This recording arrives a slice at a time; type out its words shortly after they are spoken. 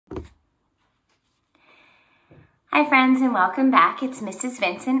Hi friends and welcome back. It's Mrs.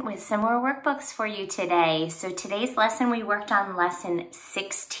 Vincent with some more workbooks for you today. So today's lesson we worked on lesson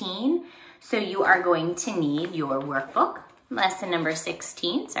 16. So you are going to need your workbook, lesson number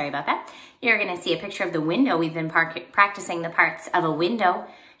 16, sorry about that. You're gonna see a picture of the window. We've been practicing the parts of a window.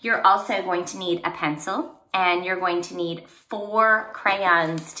 You're also going to need a pencil and you're going to need 4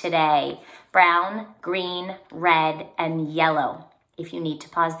 crayons today. Brown, green, red, and yellow. If you need to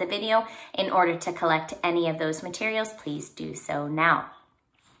pause the video in order to collect any of those materials, please do so now.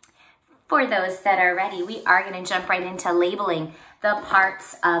 For those that are ready, we are going to jump right into labeling the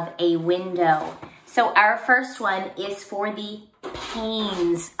parts of a window. So our first one is for the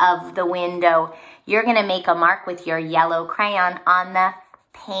panes of the window. You're going to make a mark with your yellow crayon on the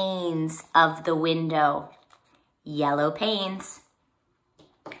panes of the window. Yellow panes.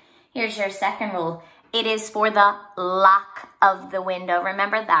 Here's your second rule. It is for the lock of the window.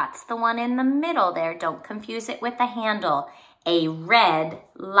 Remember, that's the one in the middle there. Don't confuse it with the handle. A red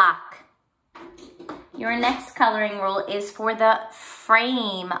lock. Your next coloring rule is for the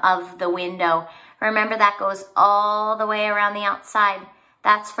frame of the window. Remember, that goes all the way around the outside.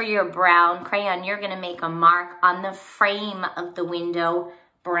 That's for your brown crayon. You're going to make a mark on the frame of the window,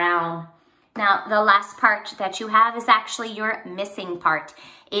 brown. Now, the last part that you have is actually your missing part.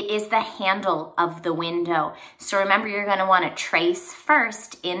 It is the handle of the window. So remember, you're going to want to trace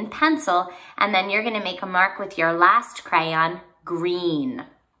first in pencil, and then you're going to make a mark with your last crayon, green.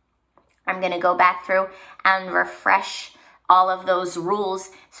 I'm going to go back through and refresh all of those rules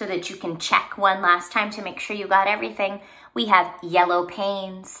so that you can check one last time to make sure you got everything. We have yellow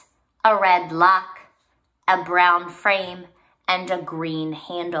panes, a red lock, a brown frame, and a green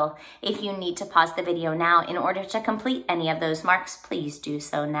handle. If you need to pause the video now in order to complete any of those marks, please do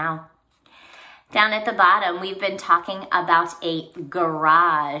so now. Down at the bottom, we've been talking about a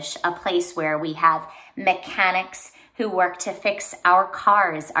garage, a place where we have mechanics who work to fix our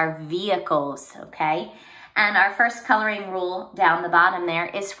cars, our vehicles, okay? And our first coloring rule down the bottom there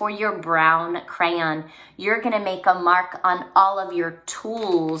is for your brown crayon. You're gonna make a mark on all of your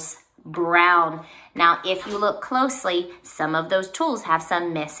tools brown. Now, if you look closely, some of those tools have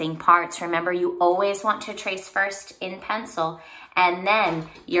some missing parts. Remember, you always want to trace first in pencil, and then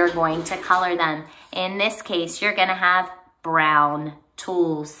you're going to color them. In this case, you're going to have brown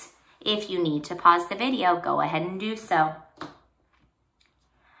tools. If you need to pause the video, go ahead and do so.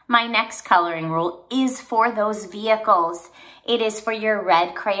 My next coloring rule is for those vehicles. It is for your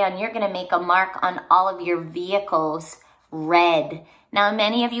red crayon. You're going to make a mark on all of your vehicles red. Now,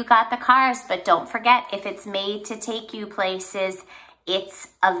 many of you got the cars, but don't forget, if it's made to take you places,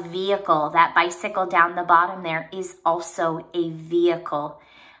 it's a vehicle. That bicycle down the bottom there is also a vehicle,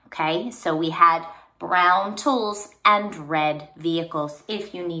 okay? So we had brown tools and red vehicles.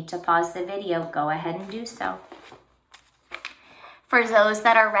 If you need to pause the video, go ahead and do so. For those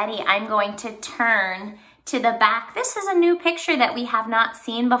that are ready, I'm going to turn to the back. This is a new picture that we have not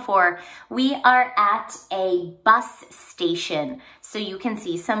seen before. We are at a bus station, so you can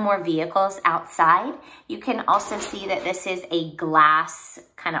see some more vehicles outside. You can also see that this is a glass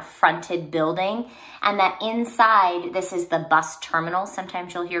kind of fronted building, and that inside, this is the bus terminal.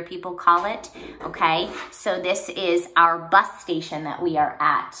 Sometimes you'll hear people call it, okay? So this is our bus station that we are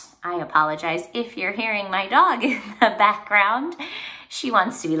at. I apologize if you're hearing my dog in the background. She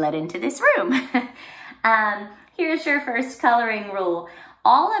wants to be let into this room. Here's your first coloring rule.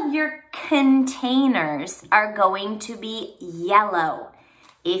 All of your containers are going to be yellow.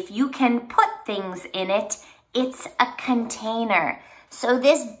 If you can put things in it, it's a container. So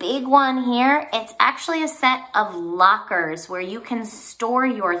this big one here, it's actually a set of lockers where you can store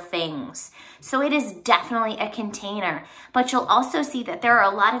your things. So it is definitely a container. But you'll also see that there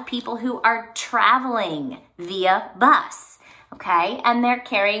are a lot of people who are traveling via bus, okay? And they're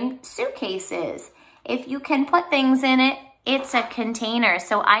carrying suitcases. If you can put things in it, it's a container.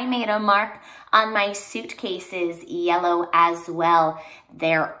 So I made a mark on my suitcases yellow as well.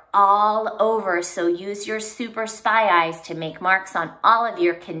 They're all over, so use your super spy eyes to make marks on all of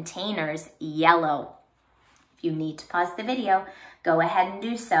your containers yellow. If you need to pause the video, go ahead and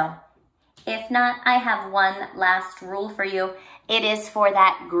do so. If not, I have one last rule for you. It is for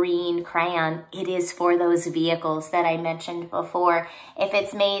that green crayon. It is for those vehicles that I mentioned before. If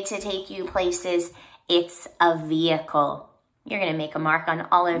it's made to take you places, it's a vehicle. You're going to make a mark on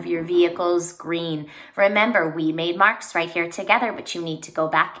all of your vehicles green. Remember, we made marks right here together, but you need to go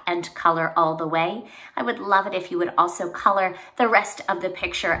back and color all the way. I would love it if you would also color the rest of the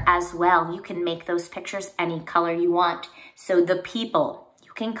picture as well. You can make those pictures any color you want. So the people,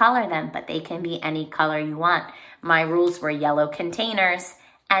 you can color them, but they can be any color you want. My rules were yellow containers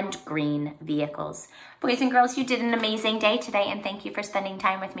and green vehicles. Boys and girls, you did an amazing day today, and thank you for spending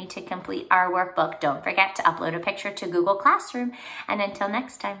time with me to complete our workbook. Don't forget to upload a picture to Google Classroom, and until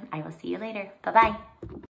next time, I will see you later. Bye-bye.